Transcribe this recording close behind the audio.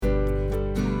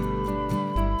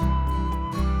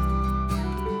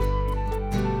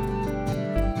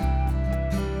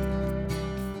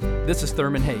This is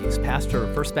Thurman Hayes, pastor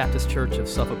of First Baptist Church of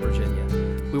Suffolk, Virginia.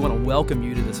 We want to welcome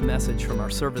you to this message from our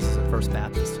services at First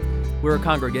Baptist. We're a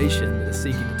congregation that is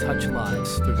seeking to touch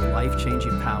lives through the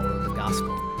life-changing power of the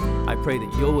gospel. I pray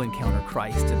that you'll encounter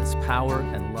Christ in his power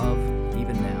and love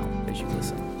even now as you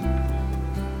listen.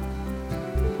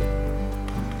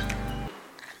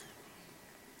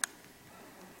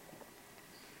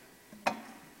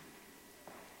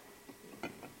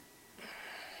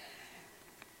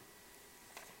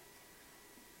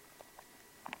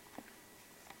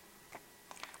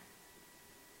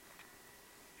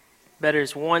 Better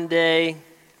is one day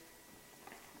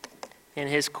in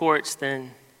his courts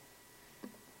than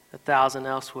 1,000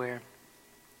 elsewhere.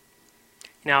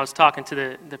 You know, I was talking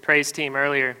to the praise team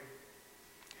earlier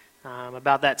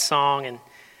about that song, and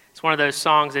it's one of those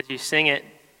songs that you sing it,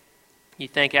 you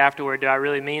think afterward, do I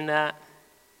really mean that?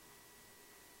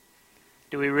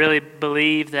 Do we really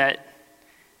believe that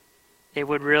it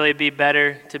would really be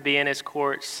better to be in his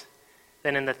courts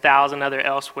than in the 1,000 other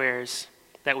elsewheres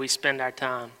that we spend our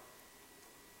time?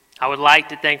 I would like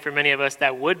to think for many of us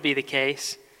that would be the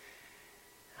case.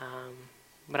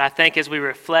 But I think as we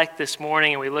reflect this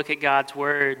morning and we look at God's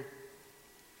Word,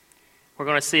 we're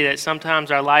going to see that sometimes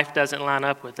our life doesn't line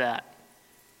up with that.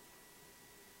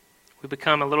 We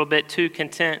become a little bit too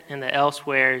content in the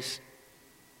elsewheres,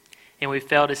 and we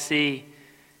fail to see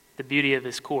the beauty of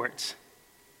his courts,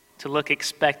 to look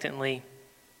expectantly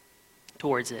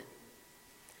towards it.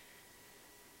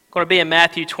 Going to be in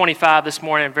Matthew 25 this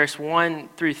morning, verse 1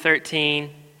 through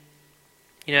 13.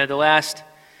 You know, the last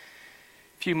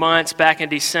few months, back in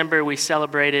December, we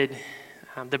celebrated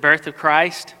the birth of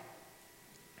Christ.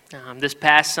 This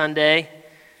past Sunday,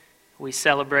 we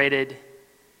celebrated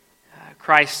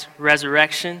Christ's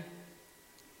resurrection.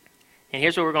 And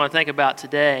here's what we're going to think about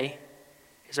today,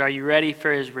 is are you ready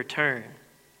for his return?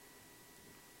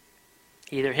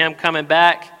 Either him coming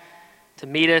back to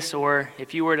meet us, or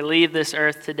if you were to leave this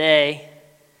earth today,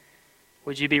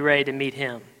 would you be ready to meet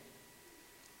him?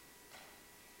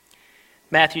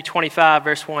 Matthew 25,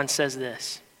 verse 1 says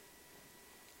this: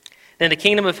 Then the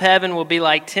kingdom of heaven will be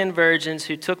like 10 virgins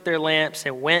who took their lamps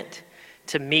and went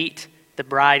to meet the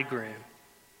bridegroom.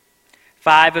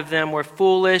 5 of them were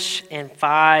foolish, and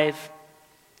 5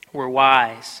 were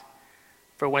wise.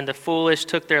 For when the foolish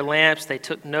took their lamps, they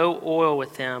took no oil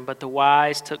with them, but the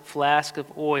wise took flasks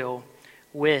of oil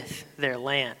with their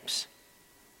lamps.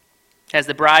 As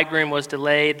the bridegroom was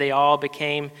delayed, they all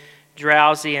became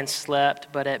drowsy and slept,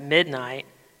 but at midnight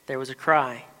there was a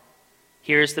cry,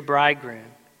 "Here is the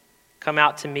bridegroom, come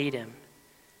out to meet him."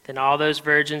 Then all those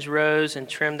virgins rose and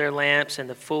trimmed their lamps, and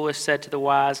the foolish said to the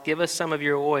wise, "Give us some of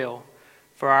your oil,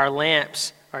 for our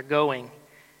lamps are going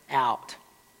out."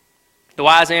 The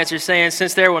wise answered, saying,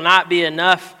 "Since there will not be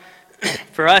enough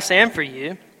for us and for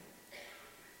you,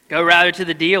 go rather to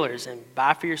the dealers and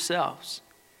buy for yourselves."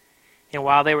 And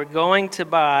while they were going to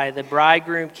buy, the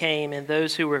bridegroom came, and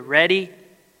those who were ready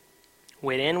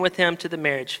went in with him to the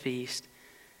marriage feast,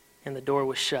 and the door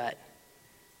was shut.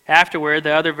 Afterward,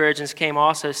 the other virgins came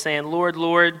also, saying, "Lord,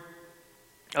 Lord,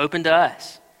 open to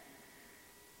us."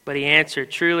 But he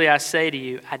answered, "Truly I say to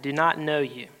you, I do not know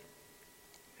you.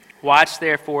 Watch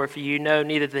therefore, for you know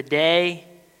neither the day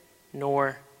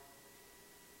nor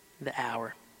the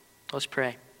hour." Let's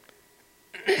pray.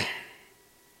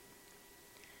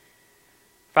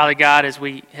 Father God, as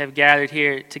we have gathered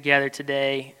here together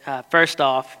today, first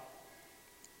off,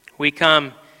 we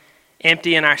come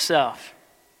empty in ourselves.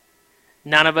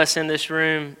 None of us in this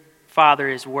room, Father,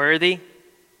 is worthy.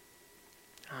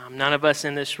 None of us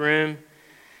in this room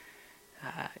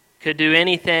could do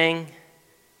anything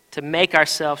to make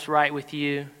ourselves right with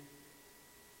you.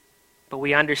 But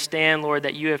we understand, Lord,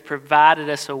 that you have provided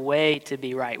us a way to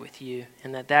be right with you,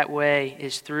 and that way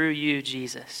is through you,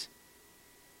 Jesus.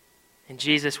 And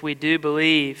Jesus, we do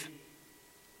believe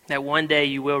that one day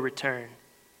you will return.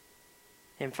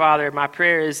 And Father, my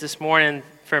prayer is this morning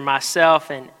for myself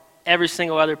and every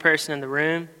single other person in the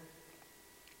room,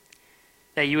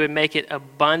 that you would make it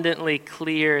abundantly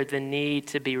clear the need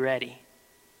to be ready.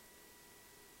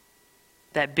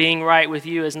 That being right with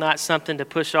you is not something to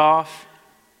push off,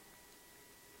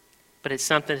 but it's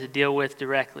something to deal with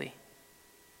directly.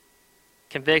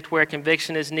 Convict where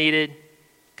conviction is needed,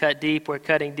 cut deep where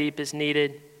cutting deep is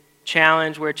needed,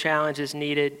 challenge where challenge is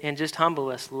needed, and just humble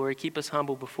us, Lord. Keep us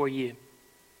humble before you.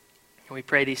 And we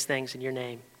pray these things in your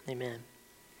name. Amen.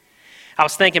 I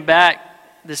was thinking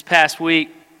back this past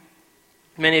week,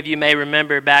 many of you may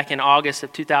remember back in August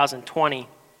of 2020,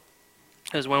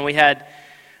 it was when we had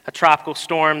a tropical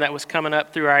storm that was coming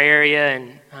up through our area,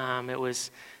 and it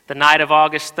was The night of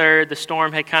August 3rd, the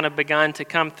storm had kind of begun to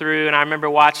come through, and I remember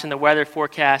watching the weather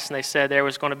forecast, and they said there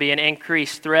was going to be an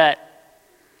increased threat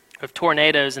of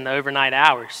tornadoes in the overnight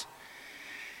hours.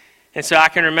 And so I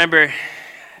can remember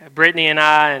Brittany and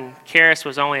I, and Karis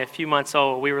was only a few months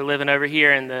old. We were living over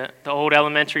here in the old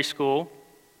elementary school,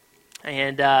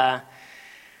 and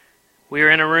we were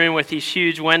in a room with these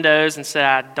huge windows and said,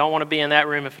 I don't want to be in that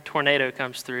room if a tornado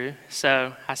comes through.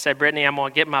 So I said, Brittany, I'm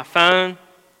going to get my phone.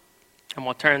 I'm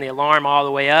going to turn the alarm all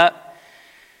the way up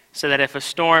so that if a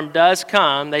storm does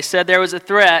come, they said there was a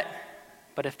threat,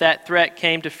 but if that threat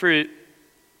came to fruit,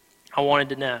 I wanted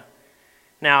to know.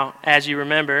 Now, as you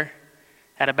remember,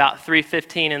 at about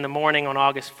 3:15 in the morning on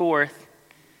August 4th,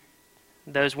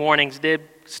 those warnings did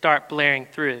start blaring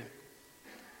through.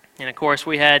 And of course,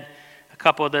 we had a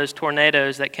couple of those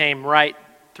tornadoes that came right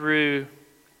through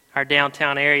our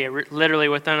downtown area, literally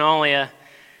within only a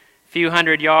few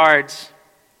hundred yards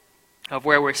of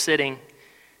where we're sitting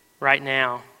right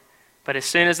now. But as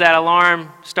soon as that alarm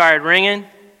started ringing,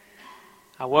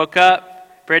 I woke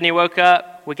up, Brittany woke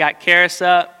up, we got Karis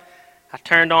up, I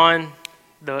turned on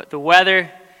the weather.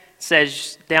 It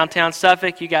says, downtown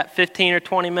Suffolk, you got 15 or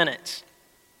 20 minutes.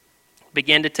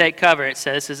 Begin to take cover. It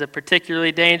says this is a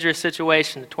particularly dangerous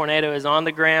situation. The tornado is on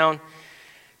the ground.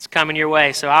 It's coming your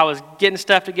way. So I was getting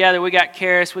stuff together. We got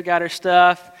Karis, we got her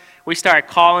stuff. We started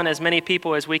calling as many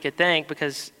people as we could think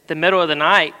because the middle of the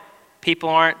night, people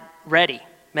aren't ready.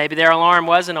 Maybe their alarm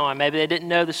wasn't on. Maybe they didn't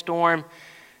know the storm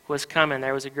was coming.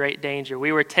 There was a great danger.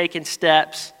 We were taking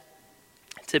steps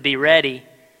to be ready,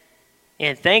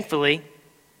 and thankfully,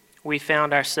 we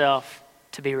found ourselves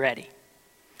to be ready.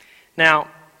 Now,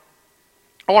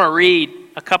 I want to read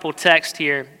a couple texts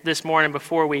here this morning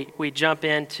before we jump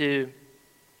into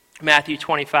Matthew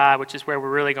 25, which is where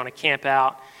we're really going to camp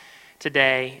out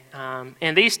today.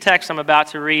 And these texts I'm about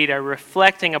to read are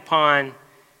reflecting upon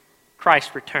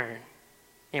Christ's return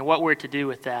and what we're to do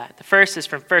with that. The first is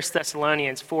from 1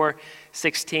 Thessalonians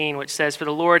 4:16, which says, For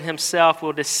the Lord himself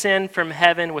will descend from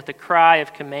heaven with a cry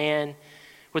of command,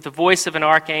 with the voice of an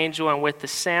archangel, and with the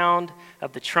sound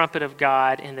of the trumpet of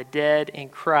God, and the dead in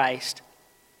Christ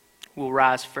will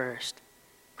rise first.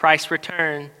 Christ's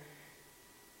return,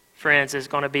 friends, is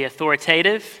going to be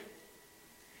authoritative.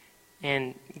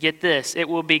 And get this, it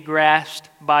will be grasped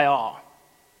by all.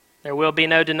 There will be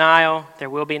no denial. There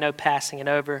will be no passing it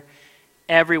over.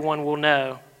 Everyone will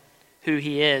know who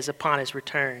he is upon his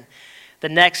return. The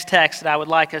next text that I would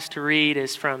like us to read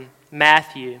is from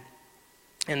Matthew.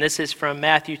 And this is from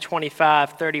Matthew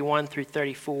 25:31 through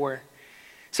 34. It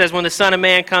says, When the Son of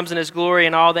Man comes in his glory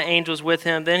and all the angels with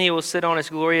him, then he will sit on his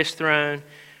glorious throne.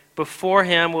 Before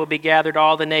him will be gathered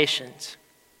all the nations.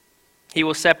 He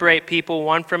will separate people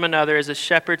one from another as a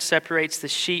shepherd separates the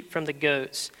sheep from the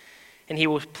goats. And he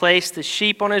will place the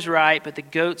sheep on his right, but the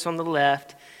goats on the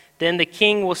left. Then the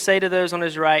king will say to those on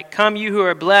his right, Come, you who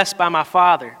are blessed by my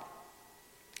Father.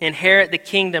 Inherit the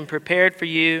kingdom prepared for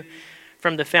you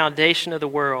from the foundation of the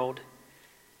world.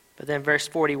 But then verse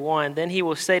 41, Then he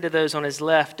will say to those on his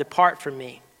left, Depart from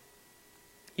me,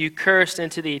 you cursed,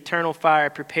 into the eternal fire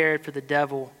prepared for the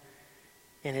devil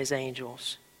and his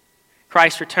angels.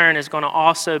 Christ's return is going to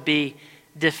also be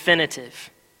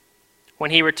definitive. When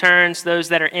he returns, those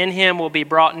that are in him will be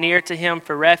brought near to him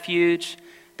for refuge.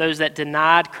 Those that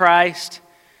denied Christ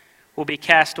will be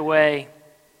cast away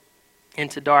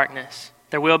into darkness.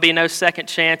 There will be no second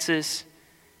chances.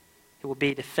 It will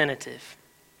be definitive.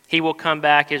 He will come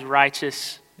back as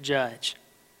righteous judge.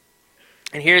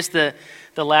 And here's the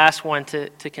last one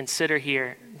to consider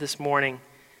here this morning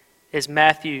is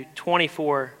Matthew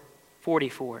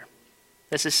 24:44.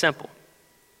 This is simple.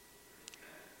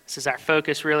 This is our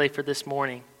focus really for this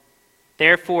morning.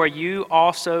 Therefore, you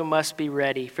also must be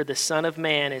ready, for the Son of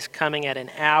Man is coming at an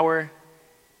hour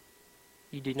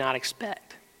you do not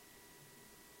expect.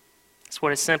 That's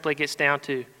what it simply gets down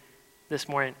to this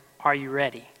morning. Are you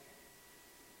ready?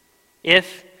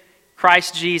 If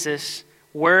Christ Jesus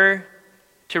were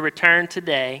to return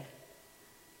today,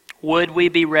 would we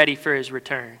be ready for his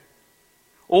return?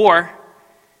 Or,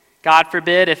 God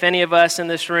forbid, if any of us in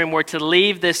this room were to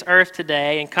leave this earth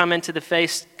today and come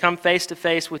face to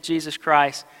face with Jesus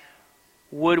Christ,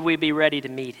 would we be ready to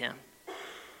meet him?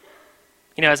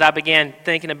 You know, as I began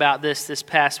thinking about this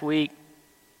past week,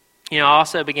 I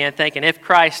also began thinking, if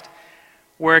Christ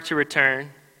were to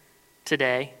return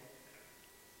today,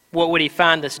 what would he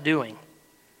find us doing?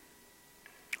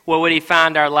 What would he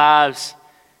find our lives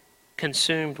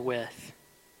consumed with?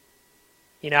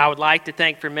 I would like to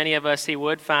think for many of us he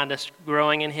would find us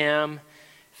growing in him,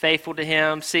 faithful to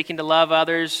him, seeking to love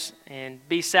others and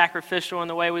be sacrificial in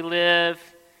the way we live,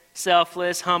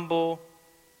 selfless, humble,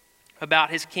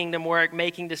 about his kingdom work,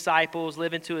 making disciples,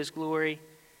 living to his glory.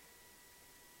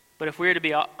 But if we were to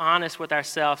be honest with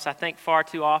ourselves, I think far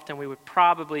too often we would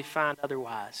probably find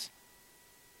otherwise.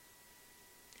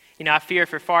 I fear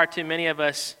for far too many of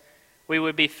us, we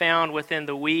would be found within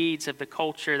the weeds of the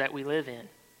culture that we live in.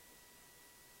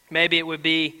 Maybe it would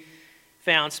be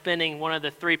found spending one of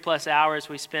the 3+ hours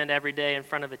we spend every day in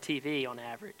front of a TV on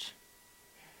average.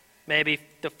 Maybe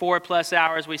the 4+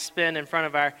 hours we spend in front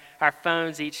of our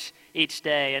phones each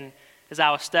day. And as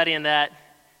I was studying that,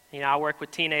 I work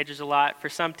with teenagers a lot. For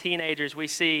some teenagers, we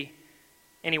see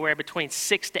anywhere between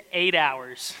 6 to 8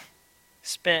 hours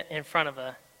spent in front of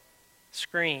a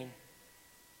screen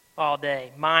all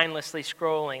day, mindlessly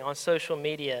scrolling on social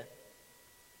media,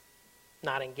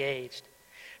 not engaged.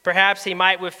 Perhaps he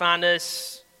might find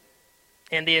us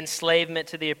in the enslavement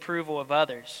to the approval of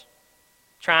others,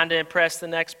 trying to impress the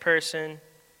next person,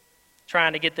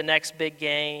 trying to get the next big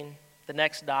gain, the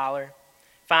next dollar,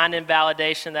 finding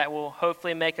validation that will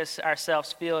hopefully make us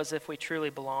ourselves feel as if we truly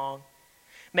belong.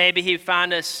 Maybe he'd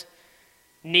find us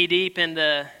knee-deep in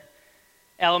the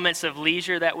elements of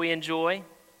leisure that we enjoy,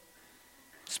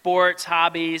 sports,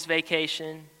 hobbies,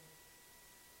 vacation.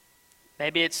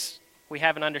 Maybe we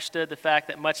haven't understood the fact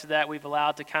that much of that we've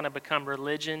allowed to kind of become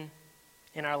religion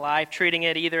in our life, treating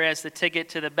it either as the ticket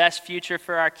to the best future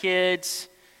for our kids,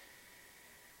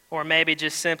 or maybe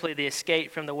just simply the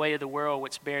escape from the way of the world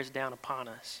which bears down upon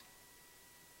us.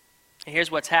 And here's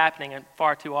what's happening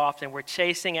far too often. We're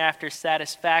chasing after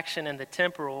satisfaction in the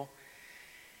temporal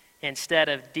instead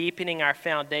of deepening our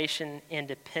foundation in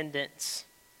dependence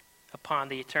upon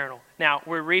the eternal. Now,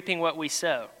 we're reaping what we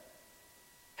sow.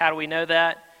 How do we know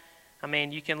that?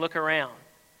 You can look around.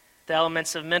 The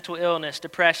elements of mental illness,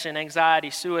 depression,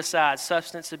 anxiety, suicide,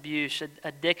 substance abuse,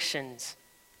 addictions,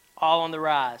 all on the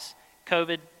rise.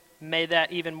 COVID made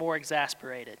that even more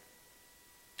exasperated.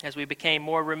 As we became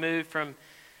more removed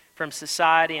from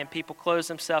society and people closed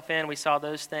themselves in, we saw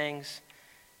those things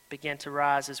begin to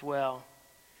rise as well.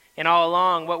 And all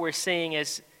along, what we're seeing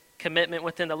is commitment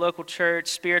within the local church,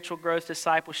 spiritual growth,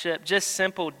 discipleship, just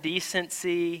simple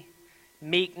decency,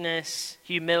 meekness,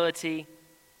 humility,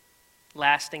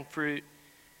 lasting fruit,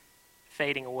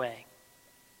 fading away.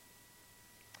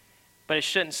 But it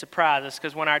shouldn't surprise us,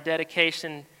 because when our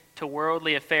dedication to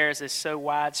worldly affairs is so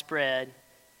widespread,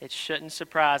 it shouldn't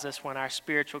surprise us when our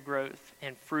spiritual growth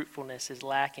and fruitfulness is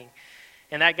lacking.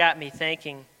 And that got me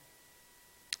thinking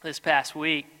this past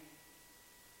week,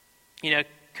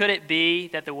 could it be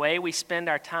that the way we spend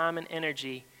our time and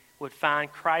energy would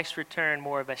find Christ's return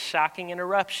more of a shocking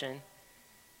interruption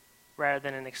rather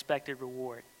than an expected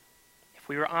reward? If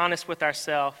we were honest with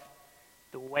ourselves,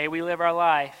 the way we live our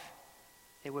life,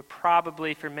 it would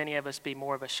probably, for many of us, be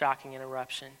more of a shocking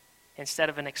interruption instead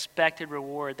of an expected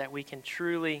reward that we can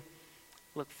truly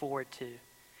look forward to.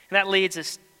 And that leads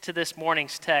us to this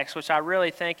morning's text, which I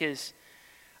really think is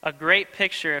a great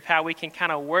picture of how we can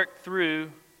kind of work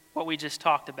through what we just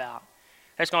talked about.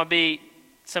 There's going to be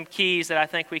some keys that I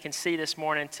think we can see this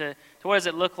morning to what does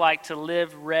it look like to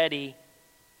live ready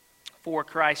for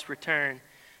Christ's return.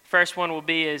 First one will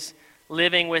be is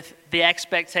living with the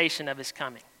expectation of his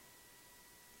coming.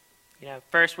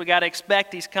 First we got to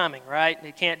expect he's coming, right?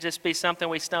 It can't just be something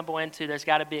we stumble into. There's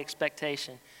got to be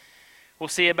expectation. We'll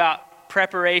see about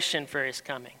preparation for his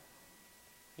coming.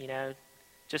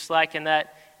 Just like in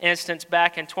that instance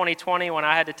back in 2020 when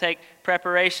I had to take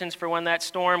preparations for when that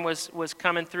storm was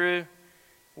coming through,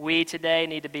 we today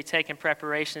need to be taking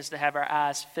preparations to have our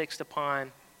eyes fixed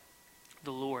upon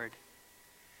the Lord.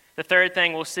 The third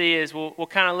thing we'll see is we'll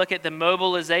kind of look at the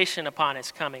mobilization upon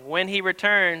his coming. When he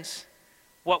returns,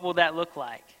 what will that look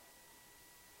like?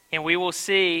 And we will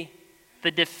see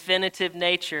the definitive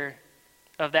nature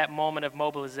of that moment of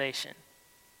mobilization.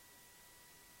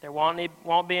 There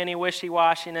won't be any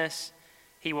wishy-washiness.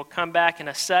 He will come back in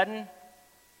a sudden,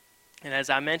 and as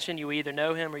I mentioned, you either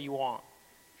know him or you won't.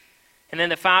 And then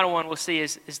the final one we'll see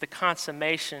is the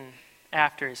consummation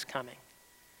after his coming.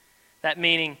 That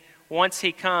meaning, once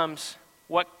he comes,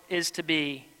 what is to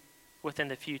be within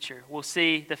the future? We'll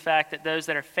see the fact that those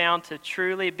that are found to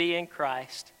truly be in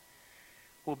Christ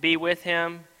will be with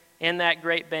him in that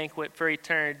great banquet for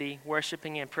eternity,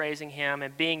 worshiping and praising him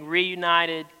and being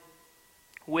reunited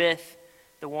with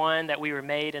the one that we were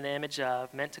made in the image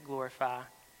of, meant to glorify.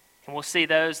 And we'll see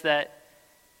those that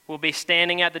will be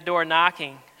standing at the door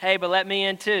knocking. Hey, but let me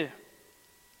in too.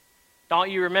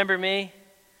 Don't you remember me?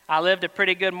 I lived a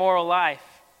pretty good moral life.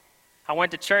 I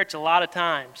went to church a lot of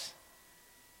times.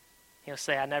 He'll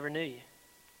say, I never knew you.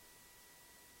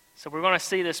 So we're going to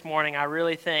see this morning, I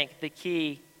really think the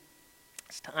key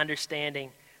is to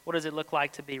understanding what does it look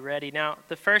like to be ready? Now,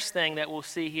 the first thing that we'll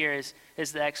see here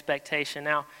is the expectation.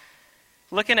 Now,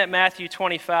 looking at Matthew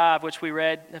 25, which we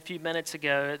read a few minutes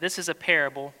ago, this is a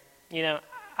parable. You know,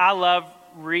 I love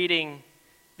reading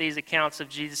these accounts of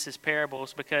Jesus'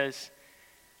 parables because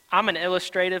I'm an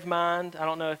illustrative mind. I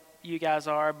don't know if you guys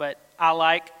are, but I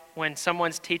like when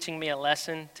someone's teaching me a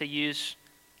lesson to use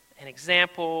an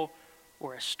example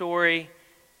or a story.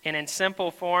 And in simple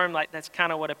form, like that's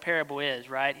kind of what a parable is,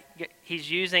 right?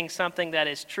 He's using something that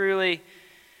is truly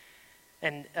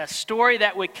a story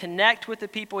that would connect with the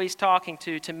people he's talking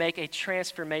to make a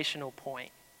transformational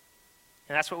point.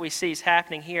 And that's what we see is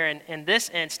happening here. And in this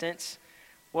instance,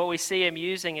 what we see him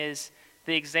using is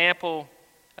the example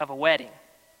of a wedding.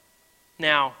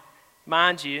 Now,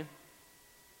 mind you,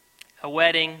 a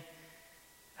wedding,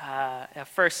 a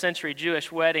first century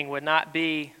Jewish wedding would not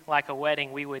be like a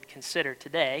wedding we would consider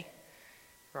today,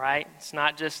 right? It's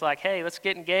not just like, hey, let's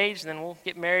get engaged and then we'll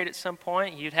get married at some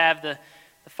point. You'd have the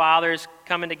fathers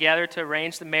coming together to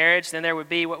arrange the marriage. Then there would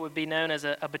be what would be known as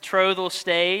a betrothal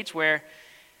stage, where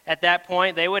at that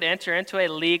point they would enter into a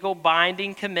legal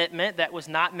binding commitment that was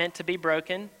not meant to be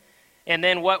broken. And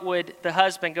then what would the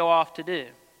husband go off to do?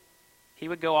 He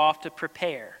would go off to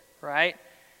prepare, right?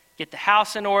 Get the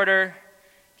house in order,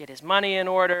 get his money in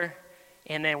order,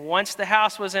 and then once the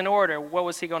house was in order, what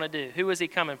was he going to do? Who was he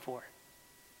coming for?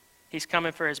 He's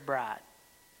coming for his bride.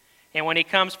 And when he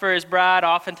comes for his bride,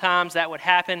 oftentimes that would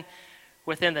happen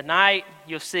within the night.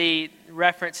 You'll see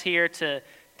reference here to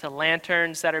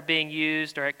lanterns that are being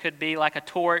used, or it could be like a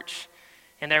torch,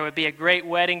 and there would be a great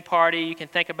wedding party. You can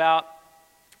think about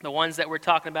the ones that we're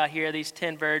talking about here, these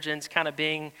 10 virgins kind of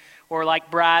being, or like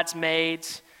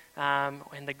bridesmaids.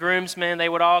 And the groomsmen, they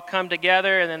would all come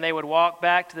together, and then they would walk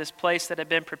back to this place that had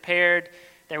been prepared.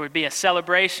 There would be a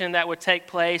celebration that would take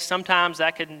place. Sometimes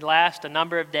that could last a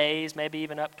number of days, maybe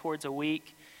even up towards a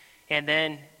week. And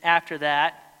then after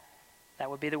that,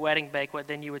 that would be the wedding banquet.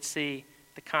 Then you would see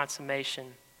the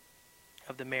consummation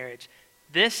of the marriage.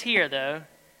 This here, though,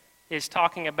 is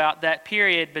talking about that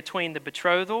period between the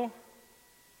betrothal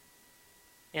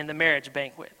and the marriage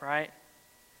banquet, right?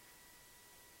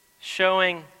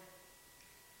 Showing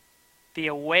the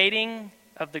awaiting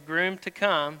of the groom to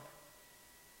come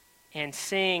and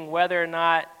seeing whether or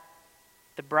not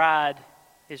the bride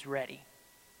is ready.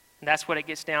 And that's what it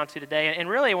gets down to today. And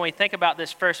really, when we think about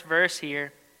this first verse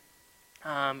here,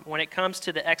 when it comes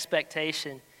to the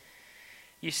expectation,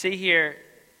 you see here,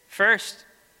 first,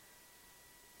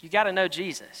 you got to know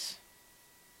Jesus.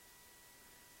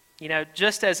 You know,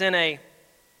 just as in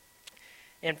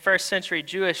first century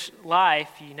Jewish life,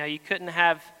 you know, you couldn't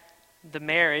have the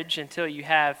marriage until you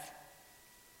have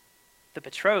the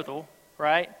betrothal,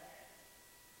 right?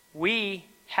 We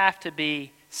have to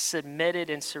be submitted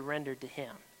and surrendered to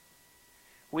him.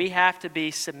 We have to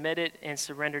be submitted and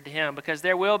surrendered to him, because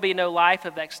there will be no life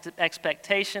of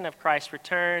expectation of Christ's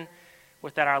return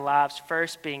without our lives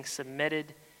first being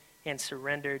submitted and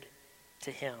surrendered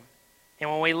to him. And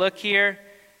when we look here,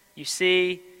 you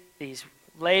see these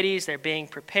ladies, they're being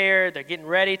prepared, they're getting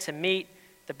ready to meet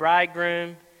the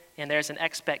bridegroom, and there's an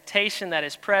expectation that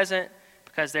is present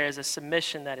because there is a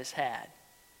submission that is had.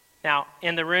 Now,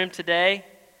 in the room today,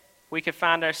 we could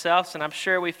find ourselves, and I'm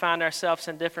sure we find ourselves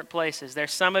in different places.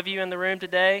 There's some of you in the room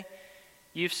today,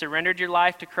 you've surrendered your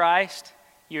life to Christ,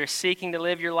 you're seeking to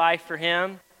live your life for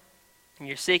him, and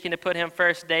you're seeking to put him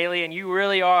first daily, and you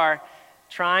really are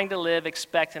trying to live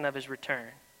expectant of his return.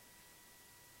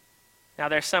 Now,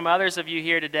 there's some others of you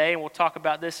here today, and we'll talk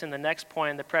about this in the next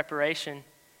point in the preparation.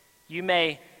 You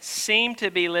may seem to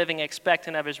be living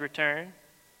expectant of his return,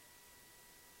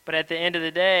 but at the end of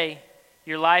the day,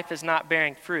 your life is not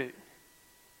bearing fruit.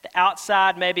 The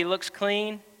outside maybe looks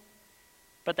clean,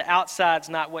 but the outside's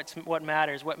not what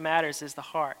matters. What matters is the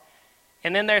heart.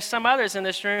 And then there's some others in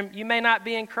this room, you may not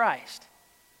be in Christ.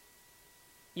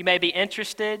 You may be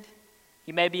interested.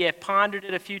 You maybe have pondered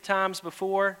it a few times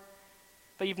before,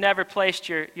 but you've never placed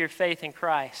your faith in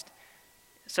Christ.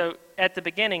 So at the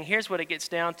beginning, here's what it gets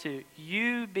down to.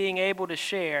 You being able to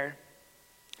share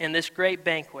in this great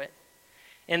banquet,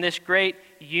 in this great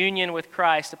union with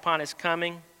Christ upon his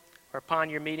coming or upon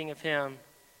your meeting of him,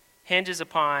 hinges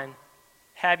upon,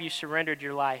 have you surrendered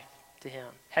your life to him?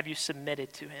 Have you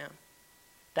submitted to him?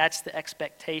 That's the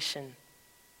expectation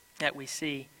that we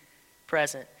see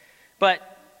present.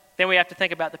 But then we have to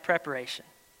think about the preparation.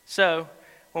 So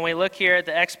when we look here at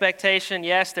the expectation,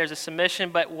 yes, there's a submission,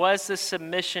 but was the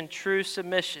submission true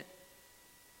submission?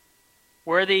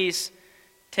 Were these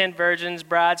 10 virgins,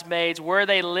 bridesmaids, were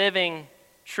they living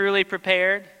truly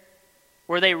prepared?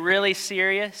 Were they really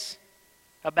serious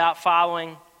about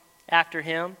following after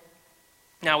him?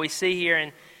 Now we see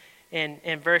here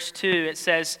in verse 2, it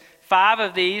says, 5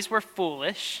 of these were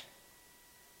foolish,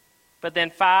 but then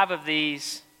 5 of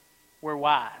these were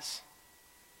wise.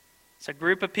 It's a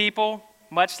group of people,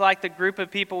 much like the group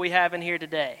of people we have in here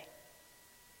today.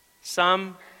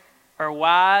 Some are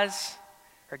wise,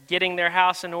 are getting their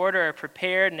house in order, are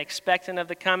prepared and expectant of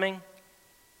the coming,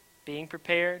 being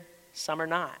prepared. Some are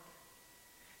not.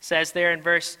 It says there in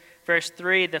verse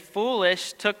 3, the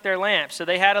foolish took their lamp. So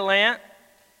they had a lamp,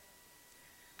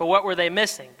 but what were they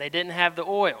missing? They didn't have the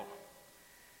oil.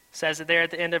 It says it there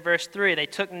at the end of verse 3. They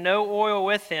took no oil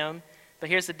with them, but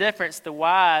here's the difference. The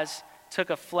wise took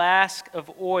a flask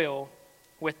of oil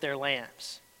with their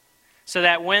lamps, so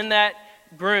that when that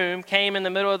groom came in the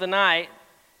middle of the night,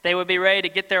 they would be ready to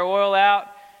get their oil out,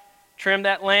 trim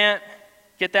that lamp,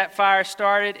 get that fire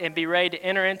started, and be ready to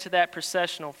enter into that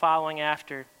processional following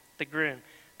after the groom.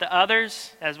 The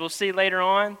others, as we'll see later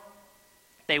on,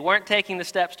 they weren't taking the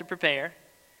steps to prepare.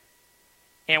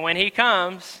 And when he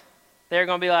comes, they're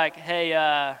going to be like, hey,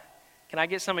 can I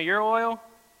get some of your oil?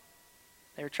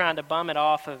 They were trying to bum it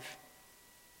off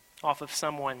of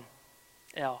someone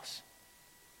else.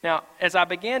 Now, as I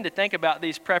began to think about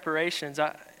these preparations,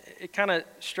 it kind of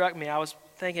struck me. I was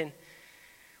thinking,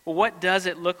 well, what does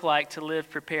it look like to live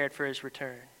prepared for his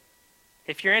return?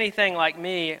 If you're anything like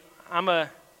me, I'm a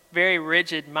very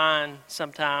rigid mind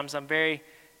sometimes. I'm very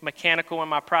mechanical in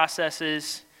my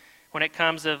processes when it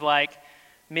comes of like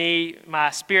me, my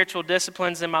spiritual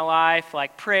disciplines in my life,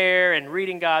 like prayer and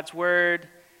reading God's word.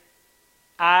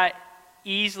 I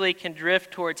easily can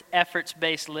drift towards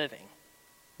efforts-based living,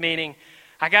 meaning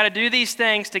I got to do these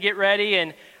things to get ready,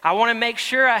 and I want to make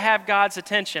sure I have God's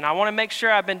attention. I want to make sure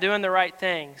I've been doing the right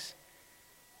things.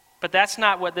 But that's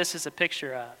not what this is a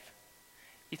picture of.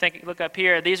 You think, look up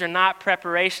here, these are not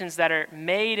preparations that are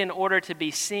made in order to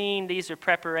be seen. These are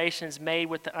preparations made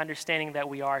with the understanding that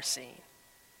we are seen.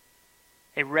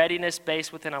 A readiness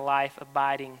based within a life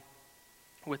abiding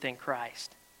within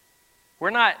Christ.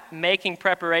 We're not making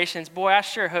preparations. Boy, I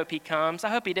sure hope he comes. I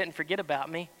hope he didn't forget about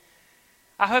me.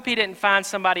 I hope he didn't find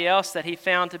somebody else that he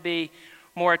found to be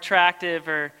more attractive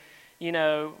or,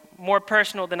 more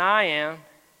personal than I am.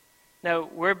 No,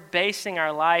 we're basing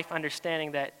our life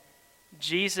understanding that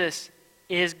Jesus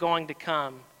is going to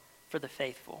come for the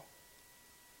faithful.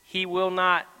 He will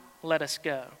not let us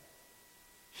go.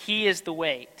 He is the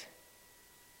weight.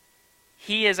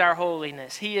 He is our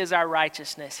holiness. He is our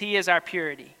righteousness. He is our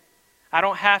purity. I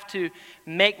don't have to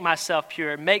make myself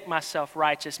pure, make myself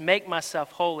righteous, make myself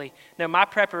holy. No, my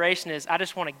preparation is I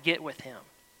just want to get with him.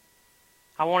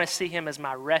 I want to see him as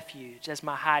my refuge, as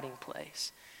my hiding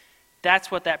place. That's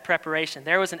what that preparation.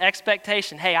 There was an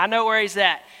expectation. Hey, I know where he's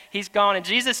at. He's gone, and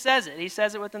Jesus says it. He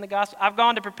says it within the gospel. I've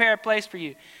gone to prepare a place for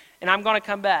you, and I'm going to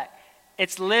come back.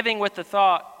 It's living with the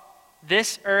thought,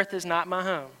 this earth is not my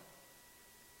home.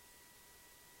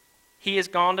 He has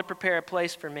gone to prepare a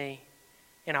place for me,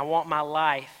 and I want my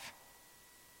life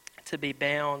to be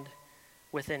bound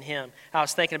within him. I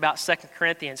was thinking about 2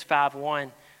 Corinthians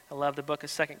 5:1. I love the book of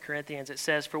 2 Corinthians. It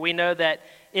says, for we know that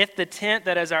if the tent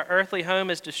that is our earthly home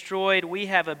is destroyed, we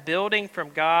have a building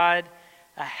from God,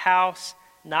 a house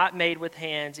not made with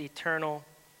hands, eternal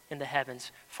in the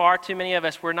heavens. Far too many of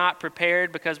us, we're not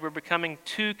prepared because we're becoming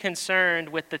too concerned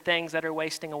with the things that are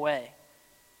wasting away.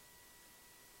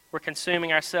 We're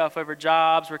consuming ourselves over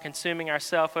jobs. We're consuming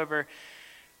ourselves over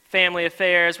family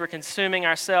affairs. We're consuming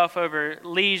ourselves over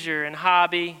leisure and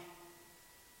hobby.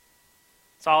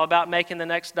 It's all about making the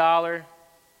next dollar,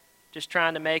 just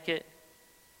trying to make it.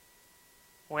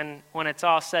 When it's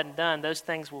all said and done, those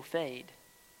things will fade.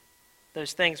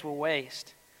 Those things will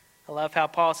waste. I love how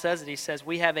Paul says it. He says,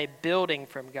 we have a building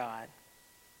from God,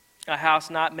 a house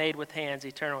not made with hands,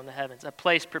 eternal in the heavens, a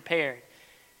place prepared.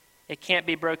 It can't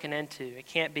be broken into. It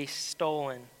can't be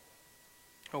stolen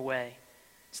away.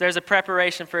 So there's a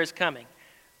preparation for his coming.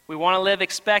 We want to live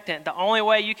expectant. The only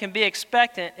way you can be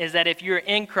expectant is that if you're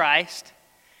in Christ,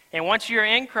 and once you're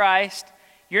in Christ,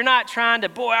 you're not trying to,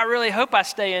 boy, I really hope I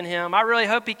stay in him. I really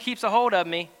hope he keeps a hold of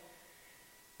me.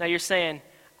 No, you're saying,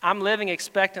 I'm living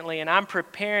expectantly, and I'm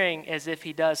preparing as if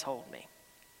he does hold me.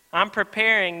 I'm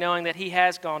preparing knowing that he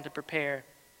has gone to prepare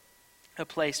a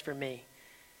place for me.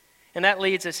 And that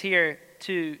leads us here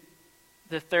to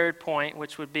the third point,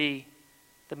 which would be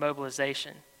the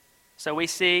mobilization. So we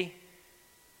see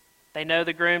they know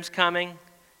the groom's coming.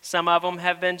 Some of them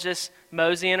have been just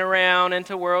moseying around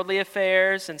into worldly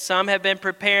affairs, and some have been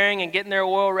preparing and getting their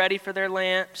oil ready for their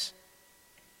lamps.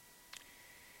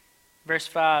 Verse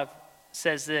 5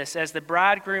 says this, as the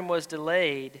bridegroom was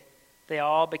delayed, they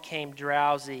all became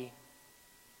drowsy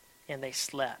and they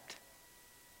slept.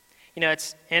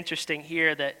 It's interesting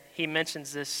here that he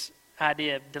mentions this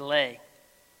idea of delay.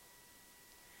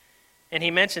 And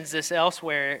he mentions this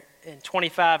elsewhere in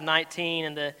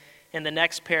 25:19 in the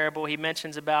next parable. He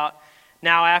mentions about,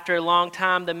 now after a long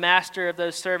time, the master of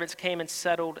those servants came and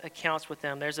settled accounts with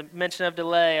them. There's a mention of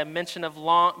delay, a mention of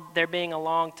there being a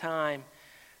long time.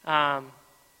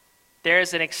 There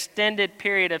is an extended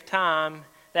period of time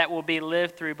that will be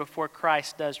lived through before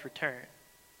Christ does return.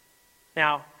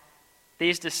 Now,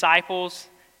 these disciples,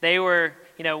 they were,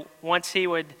 once he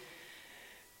would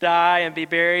die and be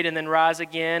buried and then rise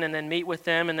again and then meet with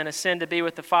them and then ascend to be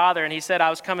with the Father, and he said,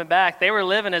 I was coming back. They were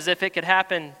living as if it could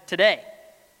happen today,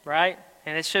 right?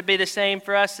 And it should be the same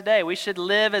for us today. We should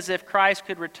live as if Christ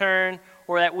could return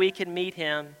or that we could meet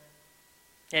him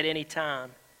at any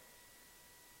time.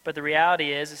 But the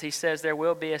reality is he says there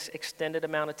will be an extended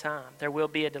amount of time. There will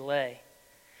be a delay.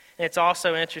 And it's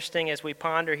also interesting as we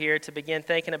ponder here to begin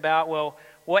thinking about, well,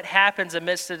 what happens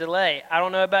amidst the delay? I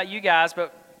don't know about you guys,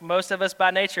 but most of us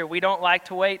by nature, we don't like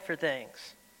to wait for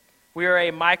things. We are a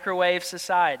microwave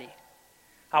society.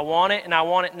 I want it and I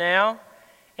want it now.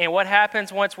 And what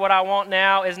happens once what I want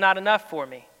now is not enough for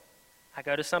me? I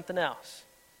go to something else.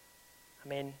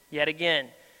 Yet again,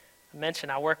 I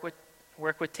mentioned I work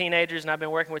with teenagers, and I've been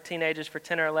working with teenagers for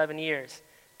 10 or 11 years.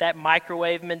 That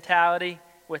microwave mentality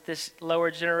with these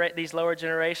lower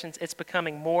generations, it's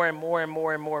becoming more and more and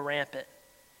more and more rampant.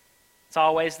 It's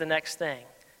always the next thing.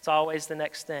 It's always the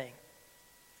next thing.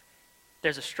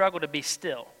 There's a struggle to be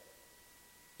still.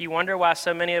 You wonder why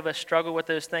so many of us struggle with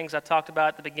those things I talked about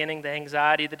at the beginning, the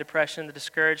anxiety, the depression, the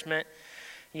discouragement,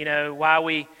 why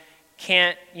we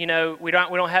can't, we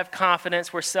don't have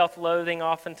confidence, we're self-loathing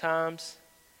oftentimes.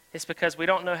 It's because we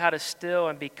don't know how to still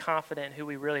and be confident in who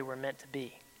we really were meant to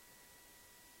be,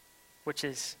 which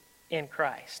is in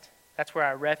Christ. That's where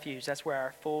our refuge, that's where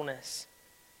our fullness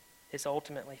is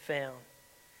ultimately found.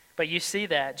 But you see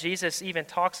that. Jesus even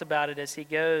talks about it as he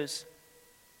goes.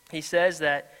 He says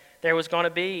that there was going to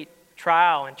be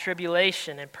trial and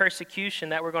tribulation and persecution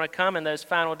that were going to come in those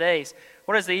final days.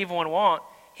 What does the evil one want?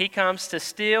 He comes to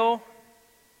steal,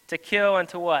 to kill, and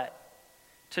to what?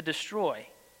 To destroy.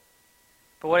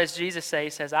 But what does Jesus say? He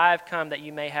says, I have come that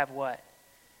you may have what?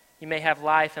 You may have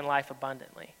life and life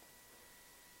abundantly.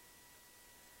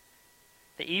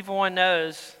 The evil one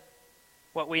knows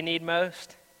what we need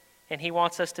most, and he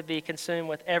wants us to be consumed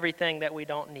with everything that we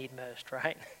don't need most,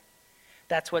 right?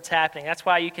 That's what's happening. That's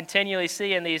why you continually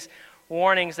see in these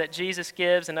warnings that Jesus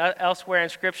gives and elsewhere in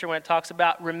Scripture when it talks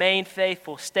about remain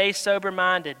faithful, stay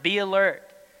sober-minded, be alert.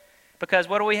 Because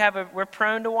what do we have? We're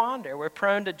prone to wander. We're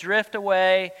prone to drift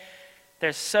away.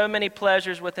 There's so many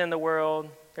pleasures within the world.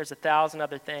 There's 1,000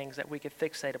 other things that we could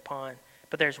fixate upon.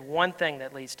 But there's one thing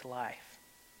that leads to life.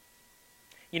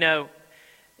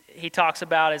 He talks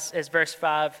about, as verse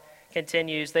 5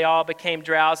 continues, they all became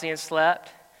drowsy and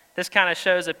slept. This kind of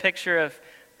shows a picture of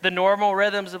the normal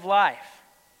rhythms of life.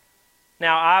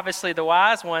 Now, obviously, the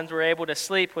wise ones were able to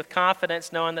sleep with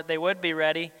confidence, knowing that they would be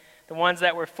ready. The ones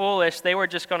that were foolish, they were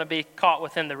just going to be caught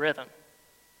within the rhythm.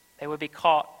 They would be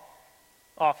caught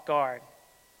off guard,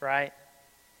 right?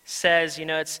 Says,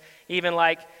 it's even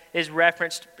like is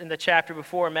referenced in the chapter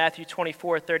before, Matthew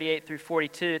 24:38 through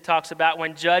 42. It talks about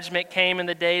when judgment came in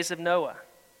the days of Noah.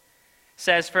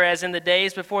 Says, for as in the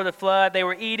days before the flood, they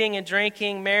were eating and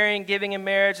drinking, marrying, giving in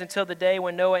marriage until the day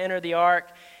when Noah entered the ark,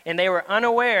 and they were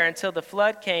unaware until the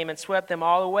flood came and swept them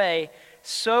all away.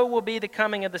 So will be the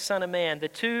coming of the Son of Man. The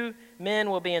 2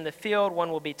 men will be in the field, one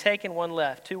will be taken, one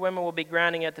left. 2 women will be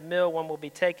grinding at the mill, one will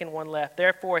be taken, one left.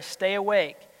 Therefore, stay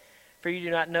awake, for you do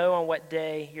not know on what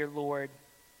day your Lord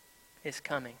is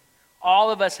coming. All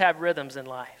of us have rhythms in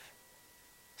life.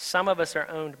 Some of us are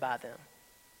owned by them.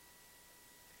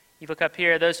 You look up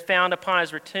here, those found upon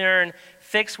his return,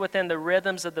 fixed within the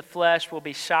rhythms of the flesh, will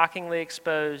be shockingly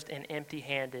exposed and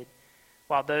empty-handed,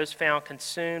 while those found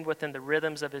consumed within the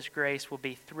rhythms of his grace will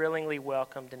be thrillingly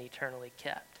welcomed and eternally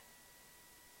kept.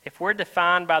 If we're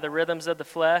defined by the rhythms of the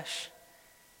flesh,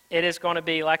 it is going to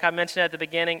be, like I mentioned at the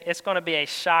beginning, it's going to be a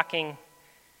shocking,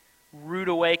 rude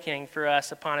awakening for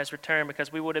us upon his return,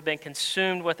 because we would have been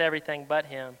consumed with everything but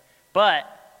him. But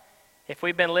if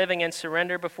we've been living in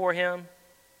surrender before him,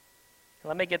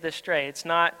 let me get this straight.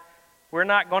 We're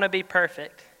not going to be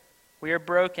perfect. We are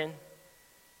broken,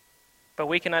 but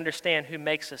we can understand who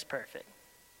makes us perfect.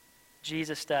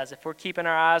 Jesus does. If we're keeping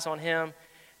our eyes on him,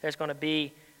 there's going to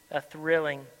be a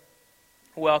thrilling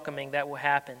welcoming that will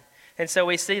happen. And so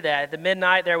we see that. At the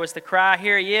midnight, there was the cry,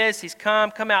 here he is, he's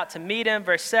come out to meet him.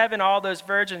 Verse 7, all those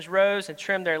virgins rose and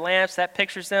trimmed their lamps. That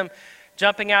pictures them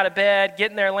jumping out of bed,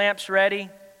 getting their lamps ready.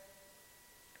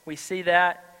 We see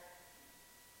that.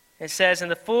 It says, and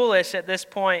the foolish at this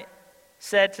point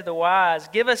said to the wise,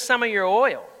 "Give us some of your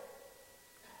oil,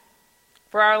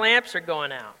 for our lamps are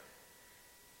going out."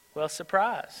 Well,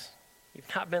 surprise.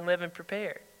 You've not been living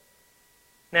prepared.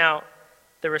 Now,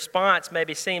 the response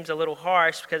maybe seems a little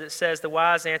harsh because it says the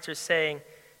wise answer is saying,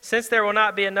 "Since there will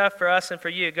not be enough for us and for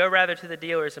you, go rather to the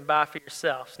dealers and buy for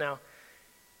yourselves." Now,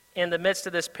 in the midst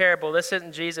of this parable, this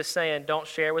isn't Jesus saying don't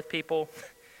share with people,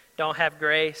 don't have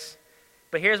grace.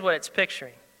 But here's what it's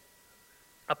picturing.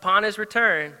 Upon his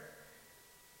return,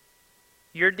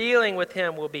 your dealing with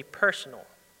him will be personal.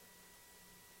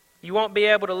 You won't be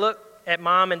able to look at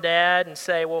mom and dad and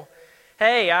say, well,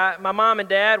 hey, my mom and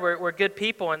dad were good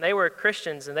people and they were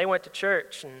Christians and they went to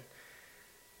church. And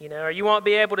or you won't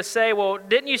be able to say, well,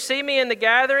 didn't you see me in the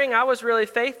gathering? I was really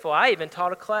faithful. I even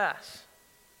taught a class.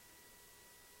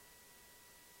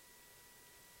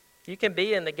 You can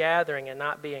be in the gathering and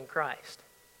not be in Christ.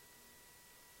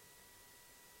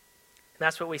 And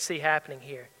that's what we see happening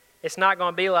here. It's not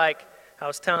going to be like, I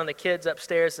was telling the kids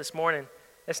upstairs this morning,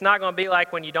 it's not going to be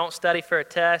like when you don't study for a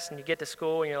test and you get to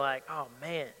school and you're like, oh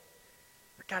man,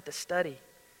 I forgot to study.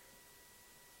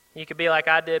 You could be like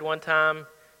I did one time.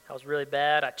 I was really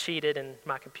bad. I cheated in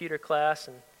my computer class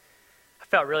and I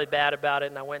felt really bad about it,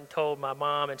 and I went and told my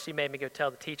mom, and she made me go tell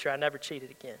the teacher I never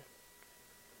cheated again.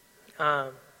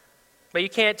 But you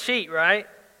can't cheat, right?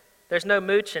 There's no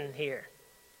mooching here.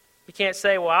 You can't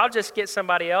say, well, I'll just get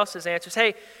somebody else's answers.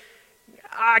 Hey,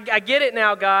 I get it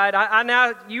now, God. I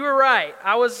now, you were right.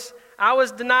 I was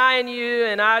denying you,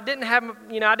 and I didn't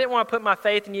want to put my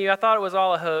faith in you. I thought it was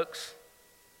all a hoax.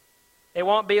 It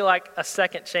won't be like a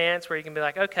second chance where you can be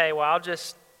like, okay, well,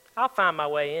 I'll find my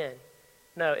way in.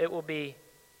 No, it will be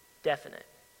definite.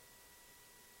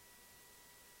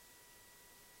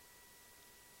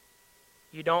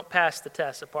 You don't pass the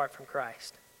test apart from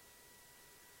Christ.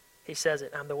 He says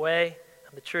it, I'm the way,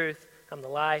 I'm the truth, I'm the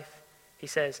life. He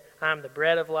says, I'm the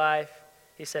bread of life.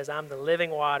 He says, I'm the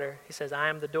living water. He says, I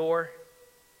am the door.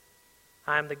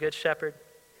 I am the good shepherd.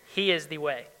 He is the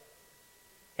way.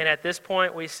 And at this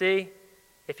point we see,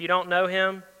 if you don't know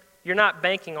him, you're not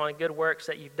banking on good works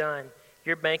that you've done.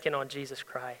 You're banking on Jesus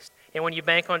Christ. And when you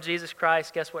bank on Jesus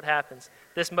Christ, guess what happens?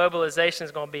 This mobilization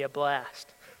is going to be a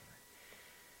blast.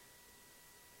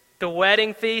 The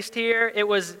wedding feast here,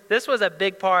 this was a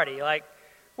big party. Like,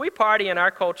 we party in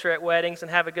our culture at weddings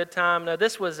and have a good time. No,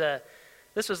 this was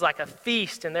like a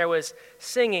feast, and there was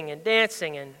singing and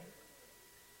dancing, and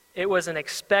it was an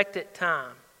expected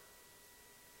time.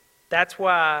 That's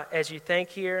why, as you think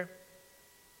here,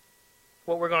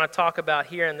 what we're going to talk about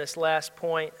here in this last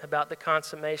point about the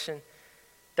consummation,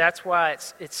 that's why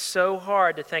it's so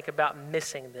hard to think about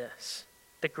missing this.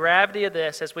 The gravity of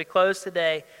this, as we close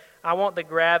today, I want the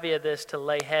gravity of this to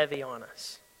lay heavy on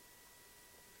us.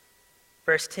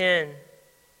 Verse 10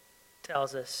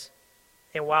 tells us,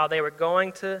 and while they were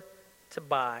going to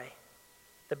buy,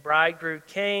 the bridegroom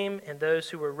came, and those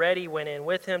who were ready went in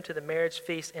with him to the marriage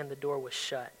feast, and the door was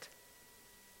shut.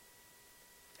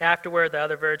 Afterward, the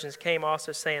other virgins came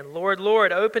also, saying, Lord,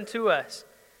 Lord, open to us.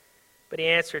 But he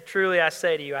answered, truly I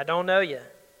say to you, I don't know you.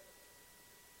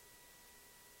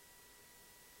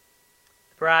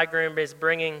 The bridegroom is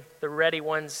bringing the ready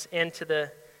ones into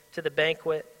the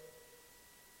banquet.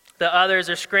 The others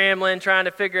are scrambling, trying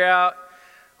to figure out,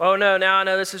 oh no, now I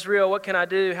know this is real. What can I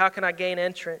do? How can I gain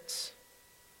entrance?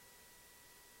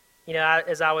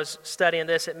 As I was studying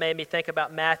this, it made me think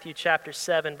about Matthew chapter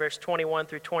 7, verse 21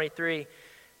 through 23.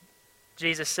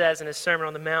 Jesus says in his Sermon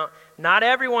on the Mount, not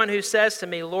everyone who says to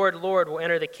me, Lord, Lord, will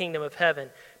enter the kingdom of heaven,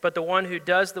 but the one who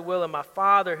does the will of my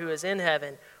Father who is in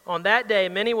heaven. On that day,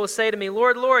 many will say to me,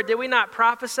 Lord, Lord, did we not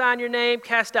prophesy in your name,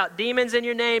 cast out demons in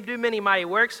your name, do many mighty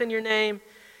works in your name?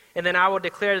 And then I will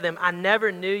declare to them, I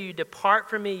never knew you. Depart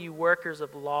from me, you workers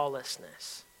of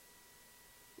lawlessness.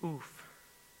 Oof.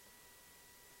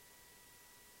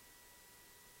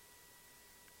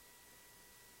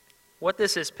 What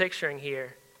this is picturing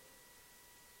here,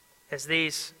 as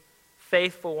these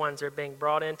faithful ones are being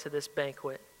brought into this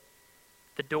banquet,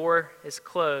 the door is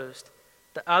closed.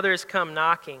 The others come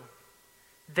knocking.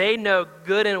 They know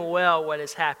good and well what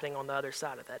is happening on the other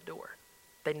side of that door.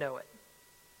 They know it.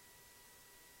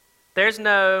 It's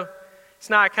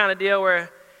not a kind of deal where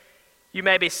you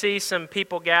maybe see some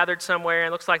people gathered somewhere and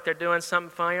it looks like they're doing something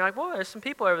fun. You're like, well, there's some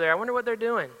people over there. I wonder what they're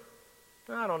doing.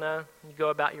 I don't know. You go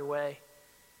about your way.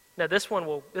 No, this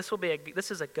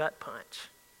is a gut punch.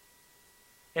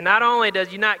 And not only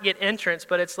does you not get entrance,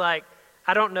 but it's like,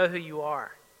 I don't know who you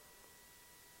are.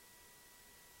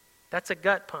 That's a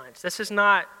gut punch. This is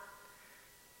not,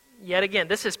 yet again,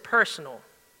 this is personal.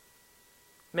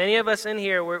 Many of us in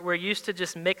here, we're used to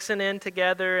just mixing in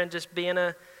together and just being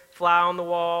a fly on the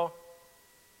wall.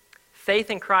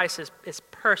 Faith in Christ is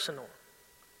personal.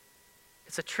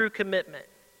 It's a true commitment.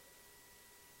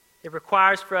 It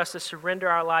requires for us to surrender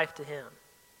our life to him.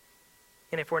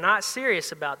 And if we're not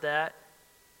serious about that,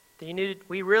 then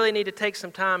we really need to take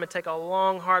some time and take a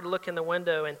long, hard look in the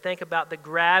window and think about the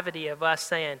gravity of us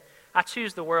saying, I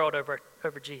choose the world over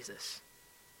Jesus.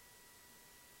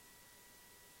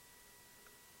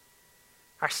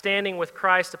 Our standing with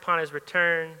Christ upon his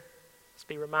return, let's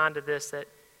be reminded of this, that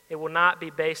it will not be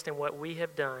based on what we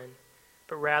have done,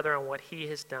 but rather on what he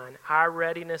has done. Our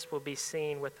readiness will be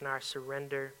seen within our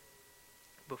surrender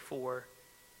before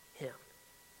him.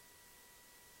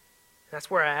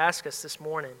 That's where I ask us this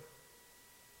morning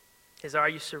is, are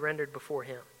you surrendered before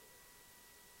him?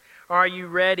 Are you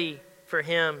ready for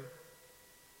him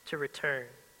to return?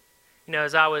 You know,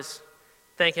 as I was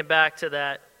thinking back to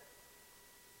that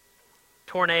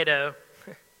tornado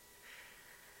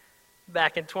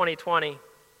back in 2020,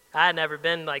 I had never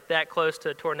been like that close to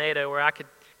a tornado where I could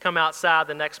come outside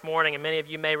the next morning, and many of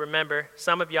you may remember,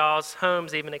 some of y'all's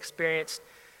homes even experienced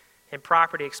and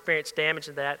property experienced damage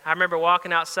to that. I remember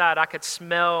walking outside, I could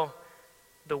smell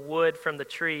the wood from the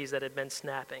trees that had been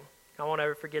snapping. I won't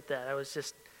ever forget that. It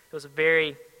was a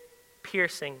very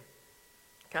piercing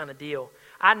kind of deal.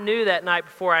 I knew that night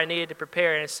before I needed to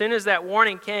prepare, and as soon as that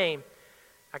warning came,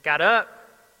 I got up,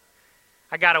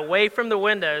 I got away from the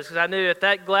windows because I knew if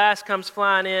that glass comes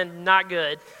flying in, not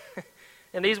good.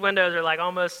 And these windows are like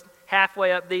almost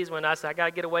halfway up these windows. So I got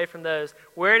to get away from those.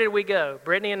 Where did we go?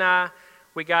 Brittany and I,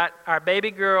 we got our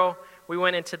baby girl. We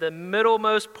went into the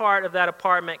middlemost part of that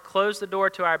apartment, closed the door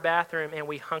to our bathroom, and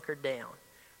we hunkered down.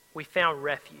 We found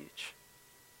refuge.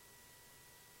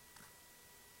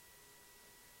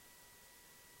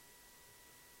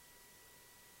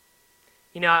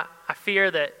 You know, I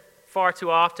fear that far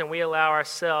too often we allow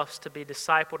ourselves to be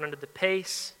discipled under the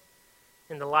pace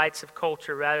and the lights of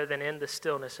culture rather than in the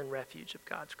stillness and refuge of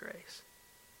God's grace.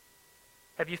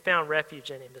 Have you found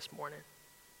refuge in him this morning?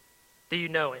 Do you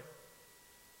know him?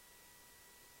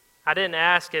 I didn't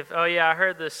ask if, oh yeah, I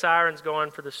heard the sirens going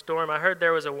for the storm. I heard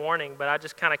there was a warning, but I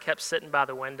just kind of kept sitting by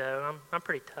the window. I'm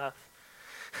pretty tough.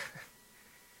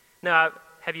 No,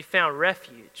 have you found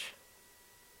refuge?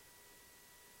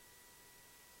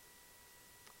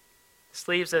 This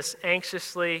leaves us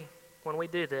anxiously, when we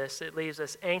do this, it leaves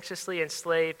us anxiously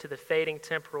enslaved to the fading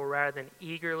temporal rather than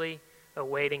eagerly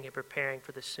awaiting and preparing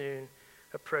for the soon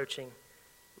approaching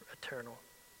eternal.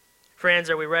 Friends,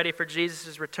 are we ready for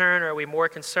Jesus' return, or are we more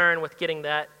concerned with getting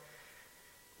that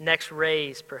next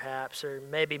raise, perhaps, or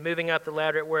maybe moving up the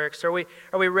ladder at work? So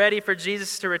are we ready for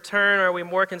Jesus to return, or are we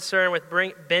more concerned with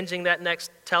binging that next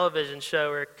television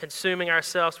show or consuming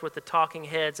ourselves with the talking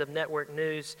heads of network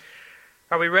news?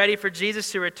 Are we ready for Jesus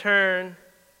to return,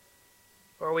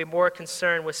 or are we more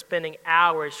concerned with spending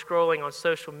hours scrolling on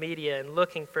social media and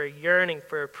yearning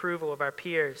for approval of our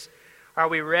peers? Are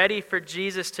we ready for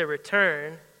Jesus to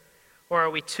return, or are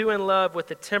we too in love with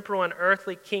the temporal and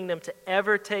earthly kingdom to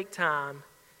ever take time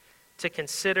to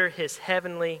consider his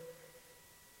heavenly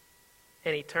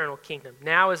and eternal kingdom?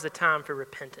 Now is the time for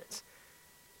repentance.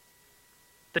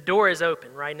 The door is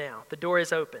open right now. The door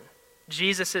is open.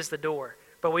 Jesus is the door.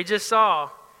 But we just saw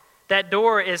that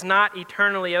door is not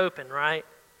eternally open, right?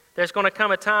 There's going to come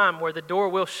a time where the door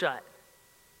will shut.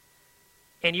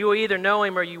 And you will either know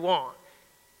him or you won't.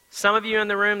 Some of you in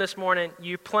the room this morning,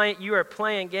 you are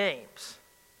playing games.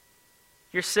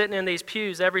 You're sitting in these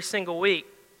pews every single week.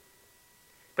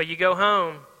 But you go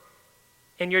home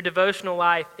and your devotional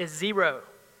life is zero.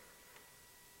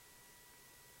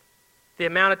 The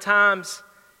amount of times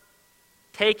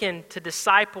taken to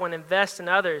disciple and invest in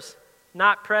others,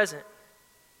 not present.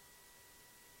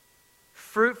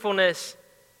 Fruitfulness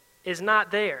is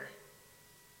not there.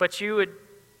 But you would,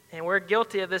 and we're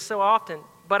guilty of this so often,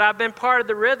 but I've been part of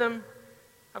the rhythm.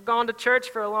 I've gone to church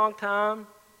for a long time.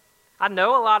 I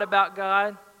know a lot about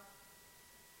God.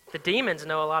 The demons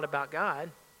know a lot about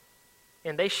God,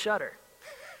 and they shudder.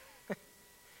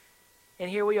 And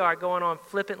here we are going on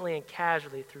flippantly and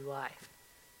casually through life.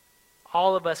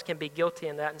 All of us can be guilty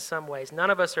in that in some ways. None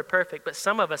of us are perfect, but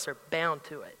some of us are bound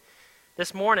to it.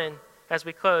 This morning, as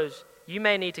we close, you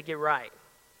may need to get right.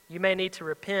 You may need to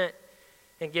repent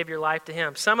and give your life to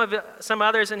him. Some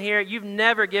others in here, you've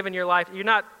never given your life. You're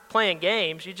not playing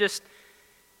games.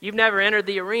 You've never entered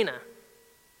the arena.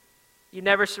 You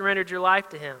never surrendered your life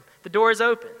to him. The door is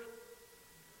open,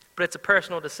 but it's a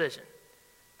personal decision.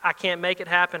 I can't make it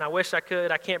happen. I wish I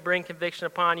could. I can't bring conviction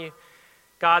upon you.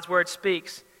 God's word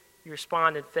speaks. You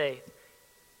respond in faith.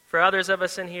 For others of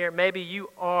us in here, maybe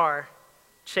you are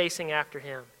chasing after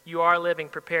him. You are living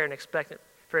prepared and expectant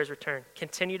for his return.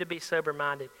 Continue to be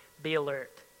sober-minded. Be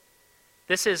alert.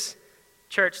 This is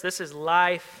Church, this is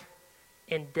life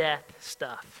and death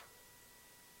stuff.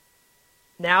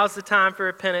 Now is the time for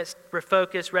repentance,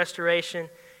 refocus, restoration,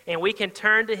 and we can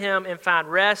turn to him and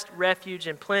find rest, refuge,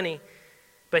 and plenty.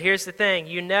 But here's the thing.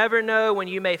 You never know when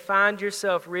you may find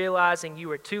yourself realizing you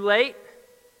were too late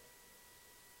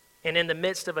and in the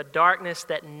midst of a darkness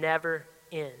that never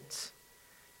ends.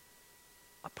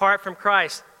 Apart from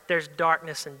Christ, there's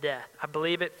darkness and death. I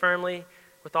believe it firmly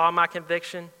with all my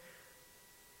conviction.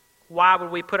 Why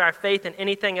would we put our faith in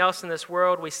anything else in this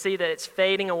world? We see that it's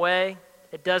fading away.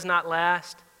 It does not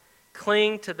last.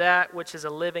 Cling to that which is a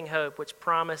living hope, which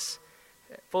promise,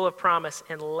 full of promise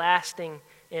and lasting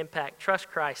impact. Trust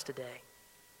Christ today.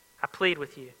 I plead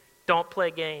with you. Don't play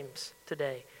games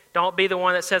today. Don't be the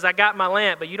one that says, I got my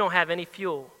lamp, but you don't have any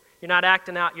fuel. You're not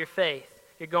acting out your faith.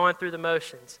 You're going through the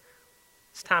motions.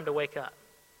 It's time to wake up.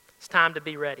 It's time to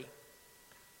be ready.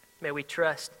 May we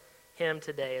trust him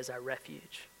today as our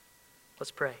refuge.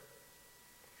 Let's pray.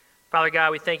 Father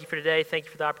God, we thank you for today. Thank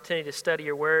you for the opportunity to study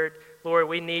your word. Lord,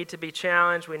 we need to be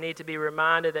challenged. We need to be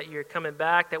reminded that you're coming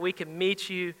back, that we can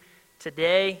meet you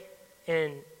today.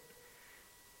 And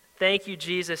thank you,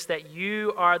 Jesus, that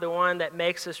you are the one that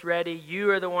makes us ready. You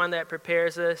are the one that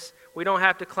prepares us. We don't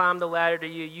have to climb the ladder to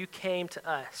you. You came to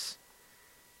us.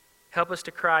 Help us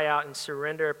to cry out and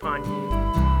surrender upon you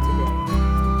today.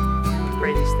 We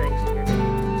pray these things in your name.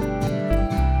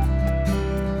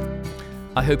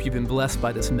 I hope you've been blessed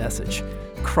by this message.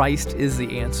 Christ is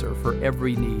the answer for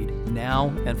every need, now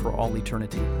and for all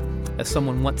eternity. As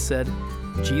someone once said,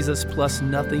 Jesus plus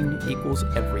nothing equals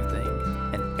everything,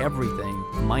 and everything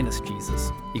minus Jesus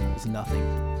equals nothing.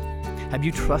 Have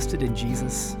you trusted in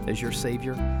Jesus as your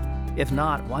Savior? If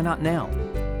not, why not now?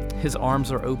 His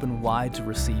arms are open wide to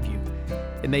receive you.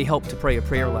 It may help to pray a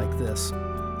prayer like this.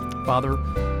 Father,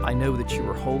 I know that you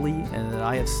are holy and that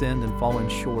I have sinned and fallen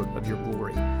short of your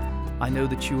glory. I know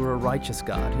that you are a righteous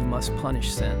God who must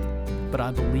punish sin, but I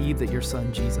believe that your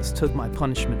Son Jesus took my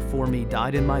punishment for me,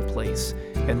 died in my place,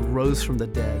 and rose from the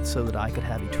dead so that I could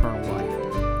have eternal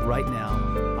life. Right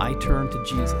now, I turn to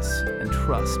Jesus and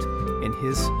trust in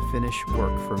his finished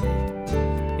work for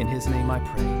me. In his name I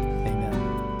pray,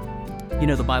 amen. You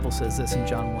know, the Bible says this in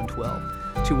John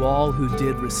 1:12, to all who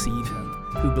did receive him,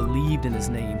 who believed in his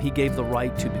name, he gave the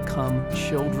right to become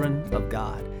children of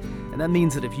God. And that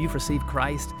means that if you've received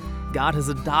Christ, God has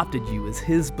adopted you as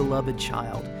his beloved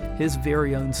child, his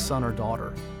very own son or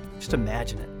daughter. Just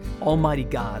imagine it. Almighty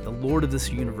God, the Lord of this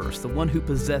universe, the one who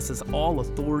possesses all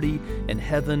authority in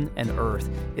heaven and earth,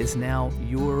 is now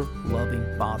your loving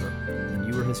Father,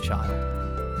 and you are his child.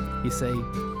 You say,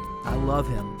 I love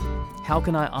him. How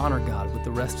can I honor God with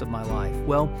the rest of my life?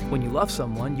 Well, when you love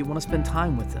someone, you want to spend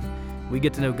time with them. We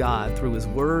get to know God through his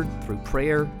word, through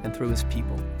prayer, and through his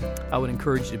people. I would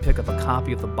encourage you to pick up a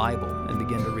copy of the Bible and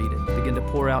begin to read it. Begin to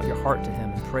pour out your heart to him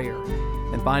in prayer.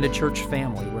 And find a church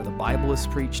family where the Bible is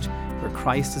preached, where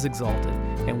Christ is exalted,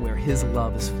 and where his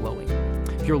love is flowing.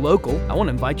 If you're local, I want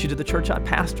to invite you to the church I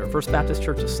pastor, First Baptist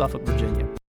Church of Suffolk, Virginia.